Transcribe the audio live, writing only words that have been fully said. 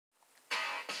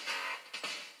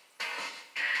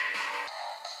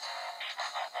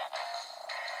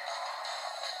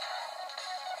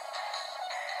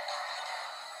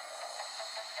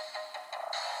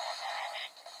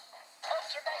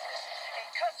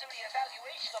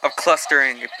of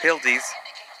clustering abilities.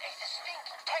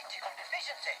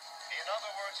 In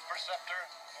other words, Perceptor,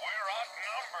 we're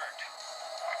outnumbered.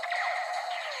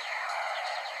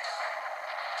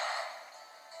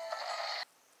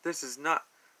 This is not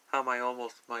how my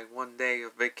 1 day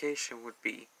of vacation would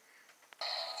be.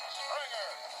 Springer,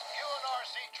 you and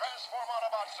RC transform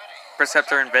Autobot City.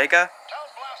 Perceptor and Vega? Tell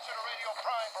Blaster to Radio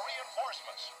Prime for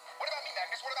reinforcements. What about me,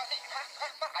 Magnus? What about me?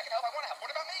 I can help. I want to help.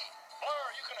 What about me? Blur,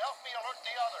 you can help me alert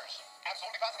the others.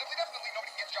 Absolutely, positively, definitely.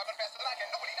 Nobody can get the job done faster than I can.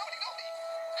 Nobody.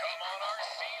 Come on,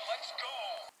 RC, let's go.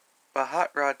 But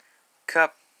Hot Rod,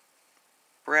 Cup,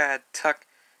 Brad, Tuck,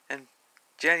 and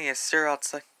Jenny is still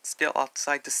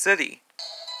outside the city.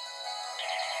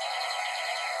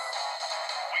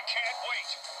 We can't wait.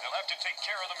 They'll have to take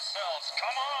care of themselves.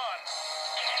 Come on.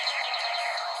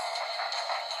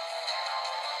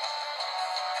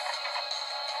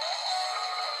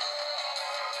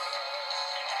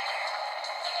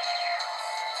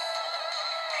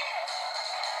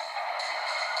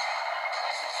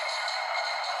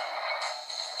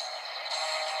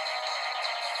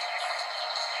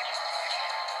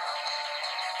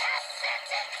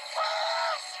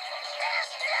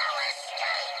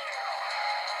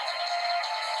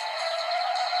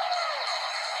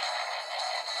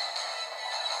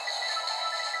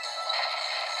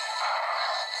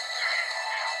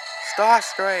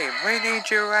 Starstream, we need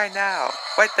you right now.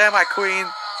 Right there, my queen.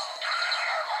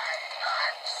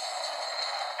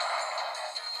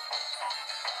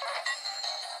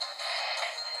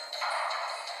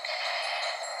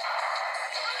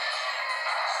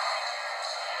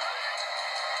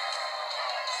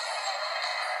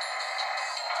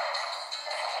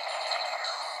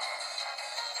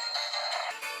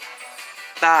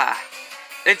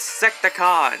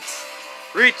 Insecticons!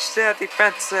 Reach their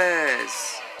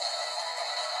defenses!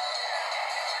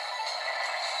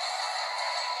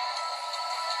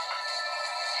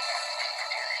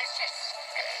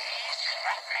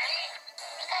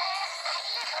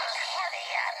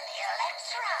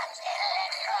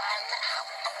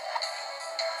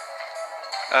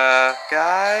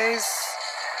 Guys?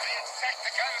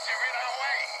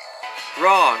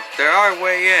 Wrong, they're our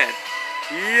way in.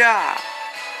 Yeah!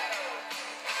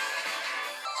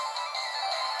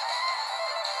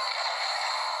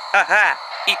 Haha!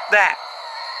 Eat that!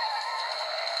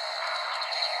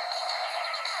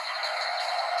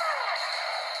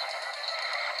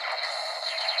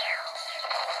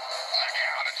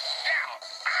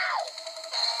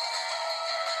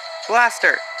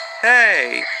 Blaster!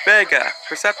 Hey! Vega!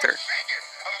 Perceptor!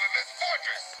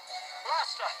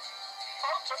 Blaster!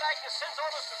 Ultra Magnus sends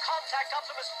orders to contact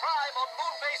Optimus Prime on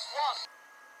Moonbase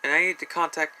 1. And I need to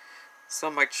contact some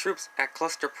of my troops at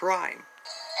Cluster Prime.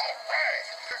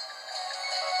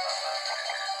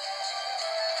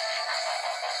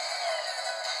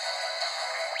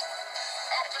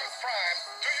 Optimus Prime,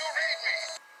 do you read me?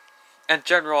 And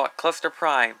General at Cluster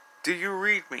Prime, do you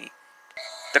read me?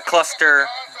 The Cluster...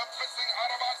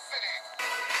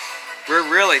 We're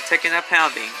really taking a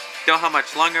pounding. Don't know how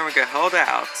much longer we can hold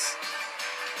out.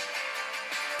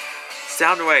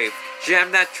 Soundwave,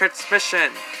 jam that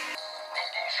transmission!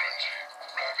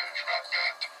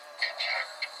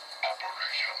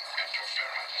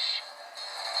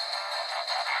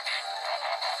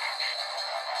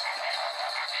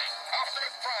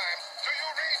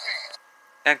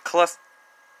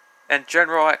 And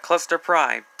General at Cluster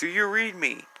Prime, do you read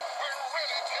me?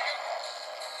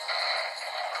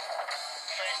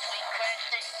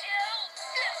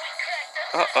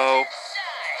 Uh-oh.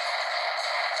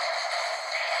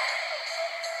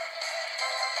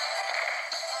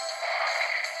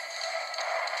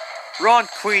 Run,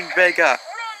 Queen Vega! Run,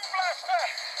 Blaster!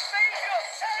 Save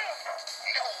yourself!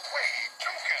 No way,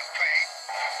 you can play.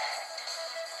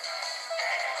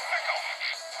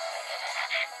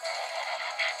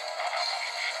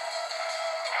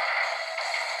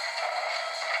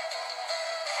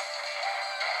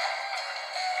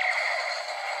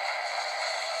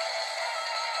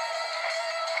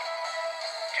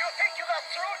 Do you think you got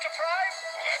through to Prime?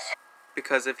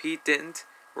 Because if he didn't,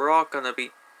 we're all gonna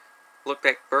be look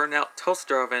like burnt-out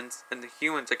toaster ovens, and the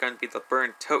humans are gonna be the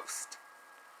burned toast.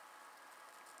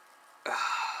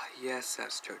 Ah, yes,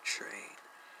 Astro Train.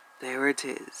 There it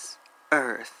is.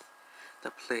 Earth. The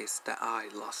place that I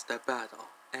lost the battle,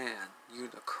 and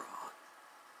Unicron.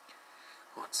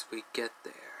 Once we get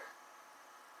there.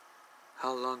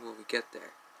 How long will we get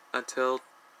there? Until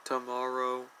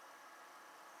tomorrow?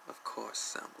 Of course,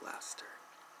 Sound Blaster.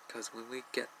 Because when we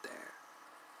get there,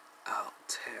 I'll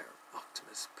tear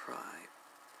Optimus Prime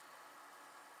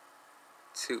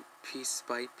to piece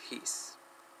by piece.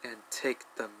 and take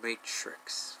the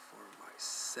Matrix for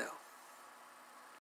myself.